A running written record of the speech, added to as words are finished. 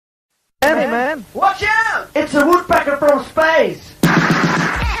Hey man, watch out! It's a woodpecker from space!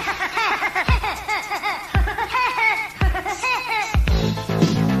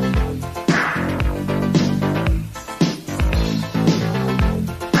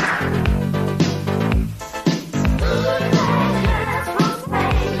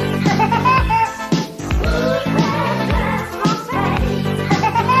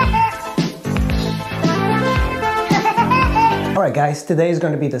 Alright guys, today is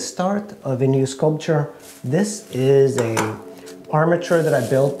going to be the start of a new sculpture. This is a armature that I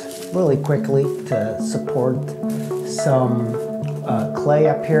built really quickly to support some clay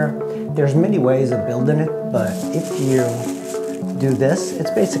up here. There's many ways of building it, but if you do this,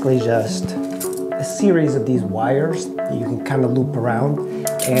 it's basically just a series of these wires that you can kind of loop around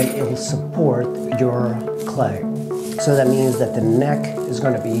and it will support your clay. So that means that the neck is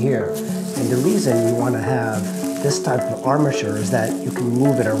going to be here. And the reason you want to have this type of armature is that you can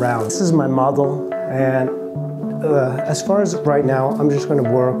move it around. This is my model, and as far as right now, I'm just going to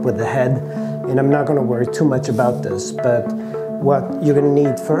work with the head, and I'm not going to worry too much about this, but what you're going to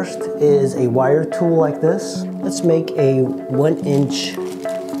need first is a wire tool like this. Let's make a 1-inch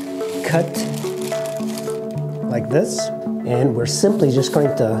cut like this, and we're simply just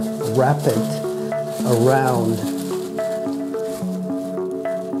going to wrap it around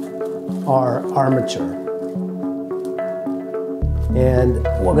our armature. And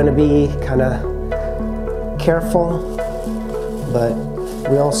we're going to be kind of careful, but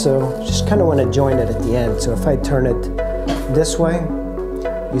we also just kind of want to join it at the end. So if I turn it this way,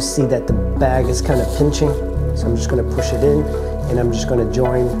 you see that the bag is kind of pinching. So I'm just going to push it in, and I'm just going to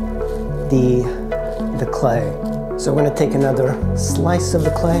join the clay. So I'm going to take another slice of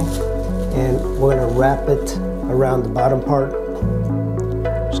the clay, and we're going to wrap it around the bottom part,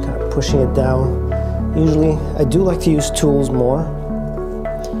 just kind of pushing it down. Usually, I do like to use tools more,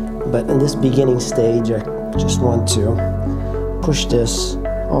 but in this beginning stage, I just want to push this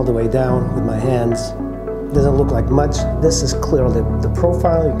all the way down with my hands. Doesn't look like much. This is clearly the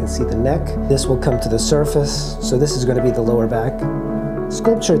profile. You can see the neck. This will come to the surface. So this is going to be the lower back.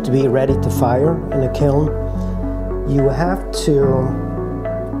 Sculpture to be ready to fire in a kiln, you have to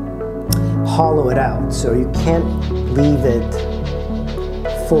hollow it out. So you can't leave it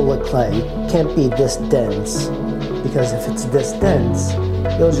full of clay. It can't be this dense, because if it's this dense,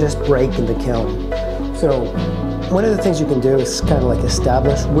 it'll just break in the kiln. So one of the things you can do is kind of like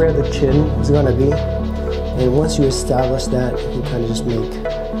establish where the chin is going to be. And once you establish that, you can kind of just make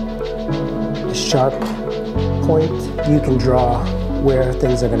a sharp point. You can draw where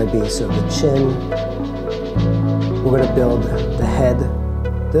things are going to be. So the chin, we're going to build the head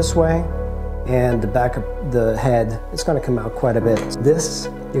this way, and the back of the head, it's going to come out quite a bit. This,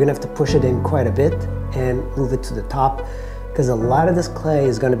 you're going to have to push it in quite a bit and move it to the top, because a lot of this clay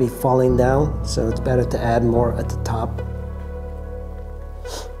is going to be falling down, so it's better to add more at the top.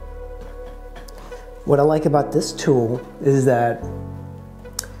 What I like about this tool is that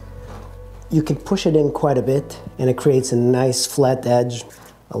you can push it in quite a bit, and it creates a nice flat edge,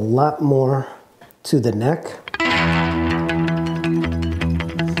 a lot more to the neck.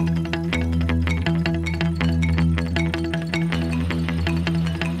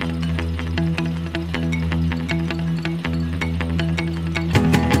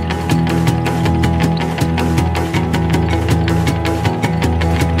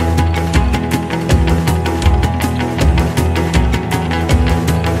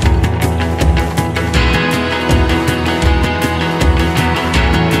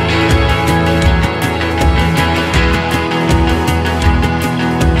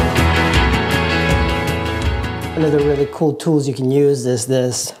 One of the really cool tools you can use is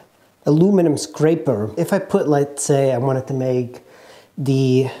this aluminum scraper. If I put, let's say I wanted to make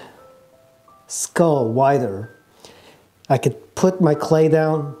the skull wider, I could put my clay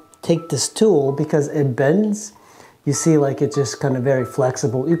down, take this tool, because it bends. You see, like, it's just kind of very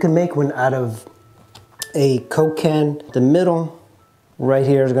flexible. You can make one out of a Coke can. The middle right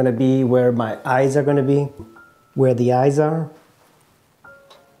here is going to be where my eyes are going to be, where the eyes are.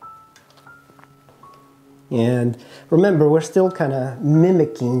 And remember, we're still kind of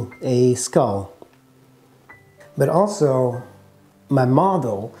mimicking a skull. But also, my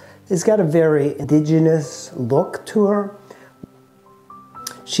model has got a very indigenous look to her.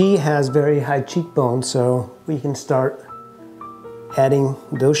 She has very high cheekbones, so we can start adding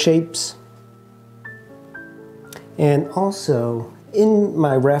those shapes. And also, in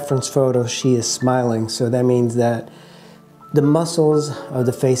my reference photo, she is smiling, so that means that the muscles of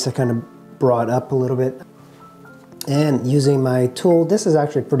the face are kind of brought up a little bit. And using my tool, this is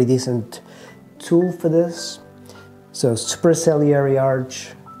actually a pretty decent tool for this. So superciliary arch,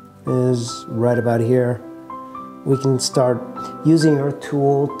 is right about here. We can start using our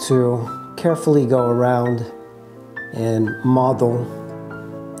tool to carefully go around and model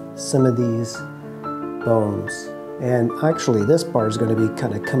some of these bones. And actually this bar is going to be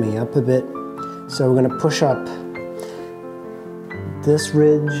kind of coming up a bit. So we're going to push up this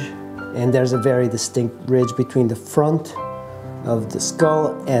ridge, and there's a very distinct ridge between the front of the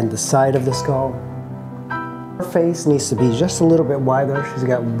skull and the side of the skull. Her face needs to be just a little bit wider. She's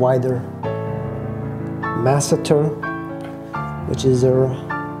got wider masseter, which is her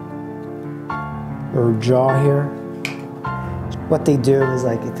jaw here. What they do is,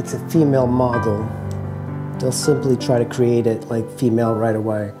 like, if it's a female model, they'll simply try to create it like female right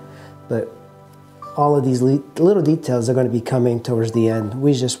away. But all of these little details are going to be coming towards the end.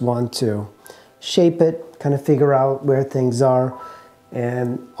 We just want to shape it, kind of figure out where things are.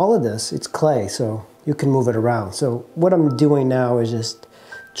 And all of this, it's clay, so you can move it around. So what I'm doing now is just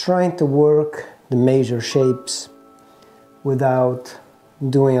trying to work the major shapes without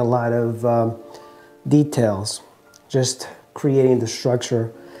doing a lot of details, just creating the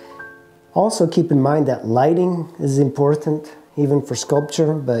structure. Also keep in mind that lighting is important, even for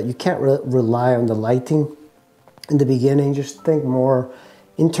sculpture, but you can't rely on the lighting in the beginning. Just think more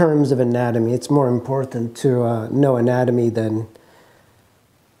in terms of anatomy. It's more important to know anatomy than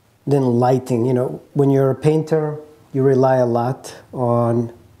lighting. You know, when you're a painter, you rely a lot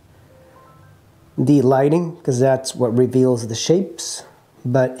on the lighting because that's what reveals the shapes.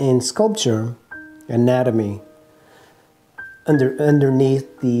 But in sculpture, anatomy,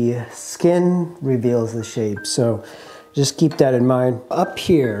 underneath the skin reveals the shape. So just keep that in mind. Up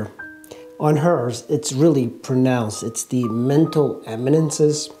here on hers, it's really pronounced. It's the mental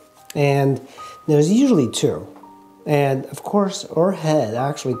eminences, and there's usually two. And of course, her head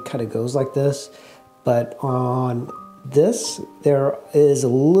actually kind of goes like this, but on this, there is a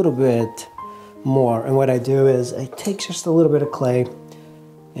little bit more. And what I do is I take just a little bit of clay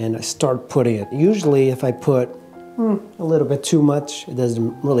and I start putting it. Usually if I put a little bit too much, it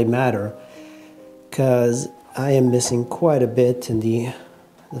doesn't really matter, because I am missing quite a bit in the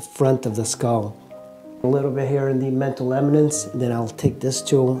front of the skull. A little bit here in the mental eminence, and then I'll take this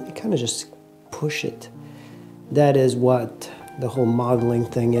tool and kind of just push it. That is what the whole modeling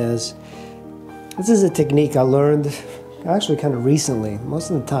thing is. This is a technique I learned actually kind of recently.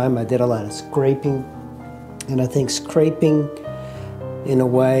 Most of the time I did a lot of scraping, and I think scraping in a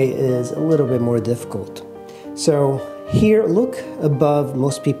way is a little bit more difficult. So here, look above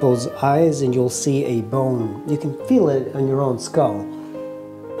most people's eyes and you'll see a bone. You can feel it on your own skull,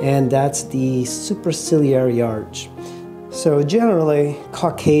 and that's the superciliary arch. So generally,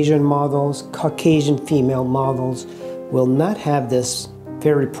 Caucasian models, Caucasian female models will not have this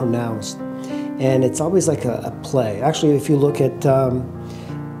very pronounced, and it's always like a play. Actually, if you look at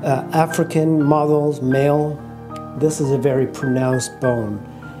African models, male, this is a very pronounced bone.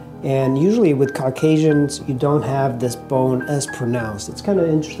 And usually with Caucasians, you don't have this bone as pronounced. It's kind of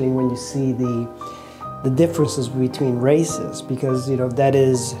interesting when you see the differences between races, because, you know, that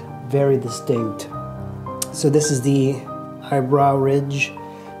is very distinct. So this is the eyebrow ridge,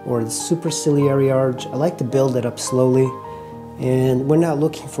 or the superciliary arch. I like to build it up slowly, and we're not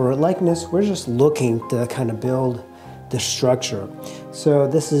looking for a likeness, we're just looking to kind of build the structure. So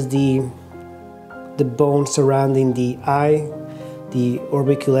this is the bone surrounding the eye, the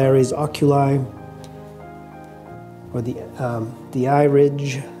orbicularis oculi, or the eye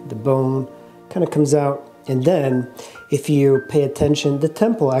ridge. The bone kind of comes out, and then if you pay attention, the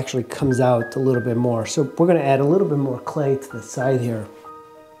temple actually comes out a little bit more. So we're going to add a little bit more clay to the side here.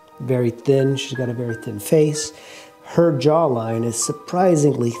 Very thin. She's got a very thin face. Her jawline is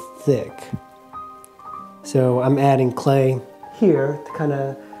surprisingly thick. So I'm adding clay here to kind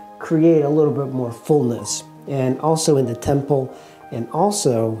of create a little bit more fullness, and also in the temple. And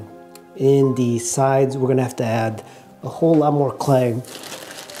also in the sides, we're gonna have to add a whole lot more clay.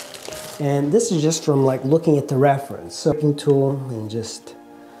 And this is just from like looking at the reference. So tool and just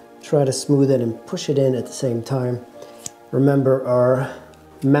try to smooth it and push it in at the same time. Remember our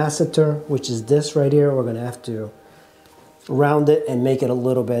masseter, which is this right here, we're gonna have to round it and make it a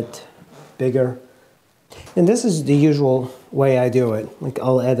little bit bigger. And this is the usual way I do it. Like,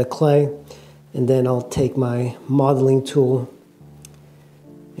 I'll add the clay, and then I'll take my modeling tool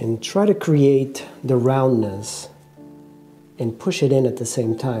and try to create the roundness and push it in at the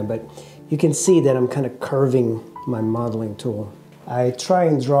same time. But you can see that I'm kind of curving my modeling tool. I try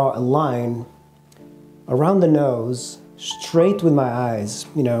and draw a line around the nose, straight with my eyes,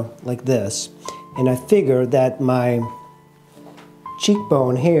 you know, like this. And I figure that my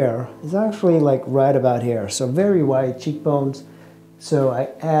cheekbone here is actually like right about here. So very wide cheekbones, So I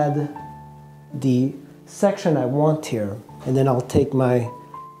add the section I want here, and then I'll take my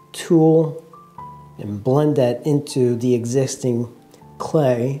tool and blend that into the existing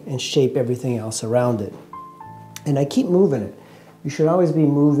clay and shape everything else around it. And I keep moving it. You should always be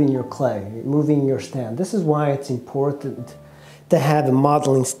moving your clay, moving your stand. This is why it's important to have a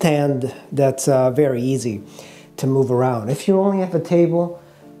modeling stand that's very easy to move around. If you only have a table,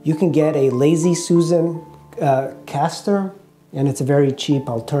 you can get a Lazy Susan caster, and it's a very cheap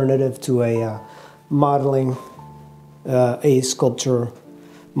alternative to a sculpture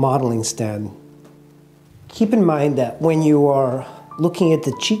modeling stand. Keep in mind that when you are looking at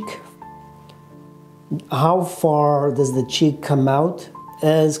the cheek, how far does the cheek come out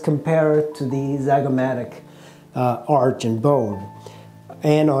as compared to the zygomatic arch and bone?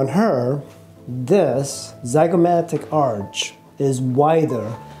 And on her, this zygomatic arch is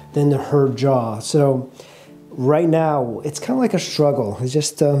wider than her jaw. So right now, it's kind of like a struggle. It's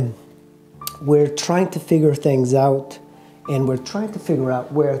just, we're trying to figure things out, and we're trying to figure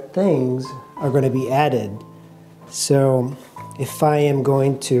out where things are going to be added. So if I am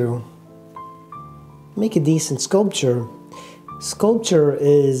going to make a decent sculpture, sculpture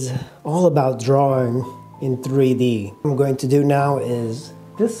is all about drawing in 3D. What I'm going to do now is,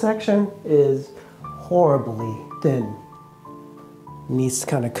 this section is horribly thin. It needs to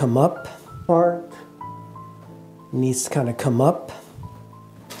kind of come up. Part needs to kind of come up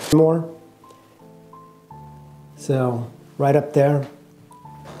more. So right up there.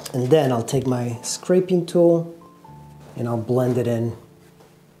 And then I'll take my scraping tool and I'll blend it in.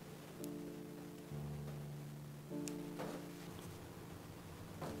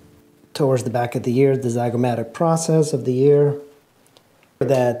 Towards the back of the ear, the zygomatic process of the ear.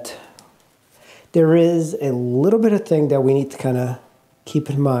 That there is a little bit of thing that we need to kind of keep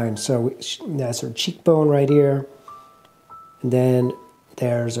in mind. So that's her cheekbone right here. And then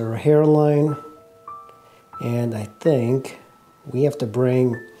there's her hairline. And I think we have to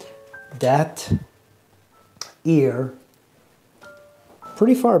bring that ear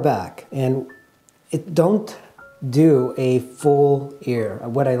pretty far back. And don't do a full ear.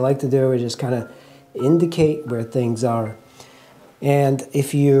 What I like to do is just kind of indicate where things are. And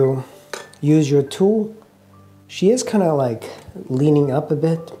if you use your tool, she is kind of like leaning up a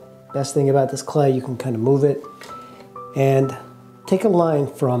bit. Best thing about this clay, you can kind of move it and take a line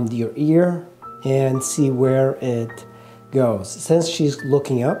from your ear and see where it goes. Since she's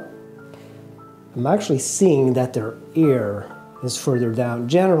looking up, I'm actually seeing that their ear is further down.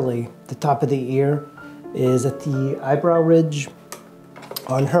 Generally, the top of the ear is at the eyebrow ridge.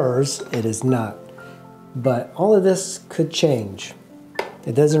 On hers, it is not. But all of this could change.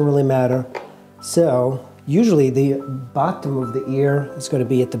 It doesn't really matter. So usually the bottom of the ear is going to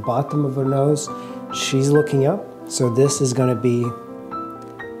be at the bottom of her nose. She's looking up, so this is going to be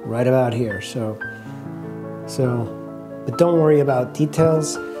right about here. But don't worry about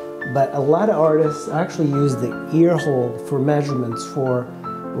details. But a lot of artists actually use the ear hole for measurements, for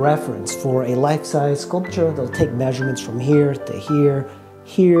reference. For a life-size sculpture, they'll take measurements from here to here,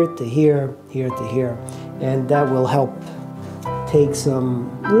 here to here, here to here, and that will help take some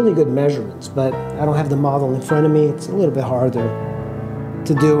really good measurements. But I don't have the model in front of me. It's a little bit harder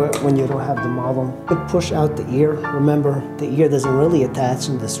to do it when you don't have the model. But push out the ear. Remember, the ear doesn't really attach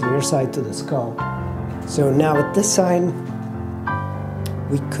in this rear side to the skull. So now with this side,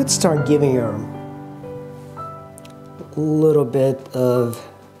 we could start giving her a little bit of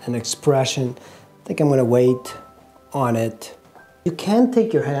an expression. I think I'm going to wait on it. You can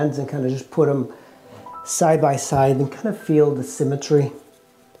take your hands and kind of just put them side by side and kind of feel the symmetry,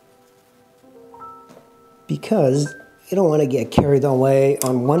 because you don't want to get carried away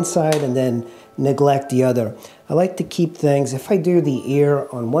on one side and then neglect the other. I like to keep things, if I do the ear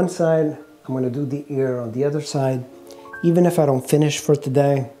on one side, I'm going to do the ear on the other side. Even if I don't finish for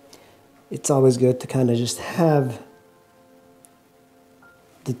today, it's always good to kind of just have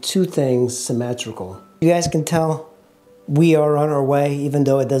the two things symmetrical. You guys can tell we are on our way, even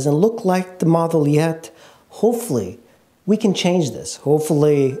though it doesn't look like the model yet. Hopefully, we can change this.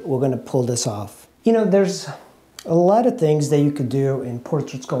 Hopefully, we're going to pull this off. You know, there's a lot of things that you could do in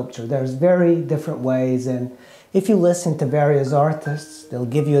portrait sculpture. There's very different ways, and if you listen to various artists, they'll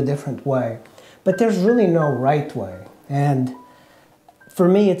give you a different way. But there's really no right way. And for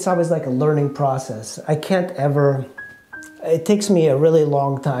me, it's always like a learning process. I can't ever, it takes me a really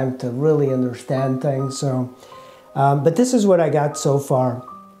long time to really understand things. So, but this is what I got so far.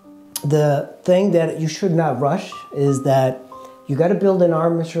 The thing that you should not rush is that you got to build an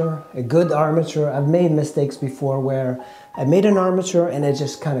armature, a good armature. I've made mistakes before where I made an armature and it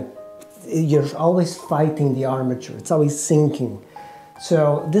just kind of, you're always fighting the armature. It's always sinking.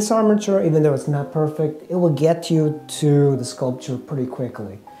 So this armature, even though it's not perfect, it will get you to the sculpture pretty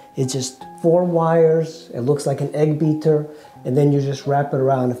quickly. It's just 4 wires, it looks like an egg beater, and then you just wrap it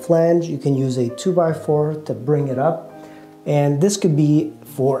around a flange. You can use a 2x4 to bring it up. And this could be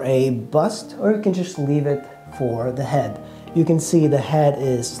for a bust, or you can just leave it for the head. You can see the head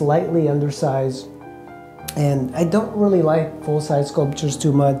is slightly undersized, and I don't really like full-size sculptures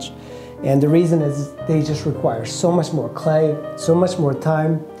too much. And the reason is they just require so much more clay, so much more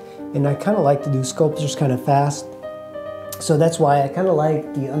time, and I kind of like to do sculptures kind of fast. So that's why I kind of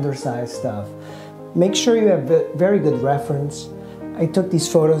like the undersized stuff. Make sure you have very good reference. I took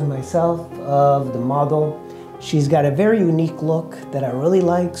these photos myself of the model. She's got a very unique look that I really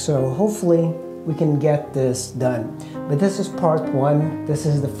like, so hopefully we can get this done. But this is part 1. This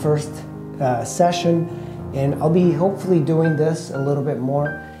is the first session, and I'll be hopefully doing this a little bit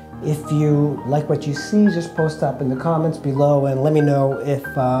more. If you like what you see, just post up in the comments below and let me know if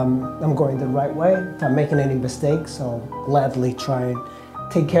I'm going the right way. If I'm making any mistakes, I'll gladly try and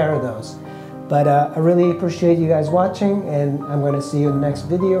take care of those. But I really appreciate you guys watching, and I'm going to see you in the next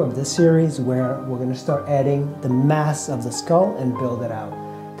video of this series where we're going to start adding the mass of the skull and build it out.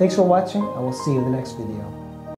 Thanks for watching. I will see you in the next video.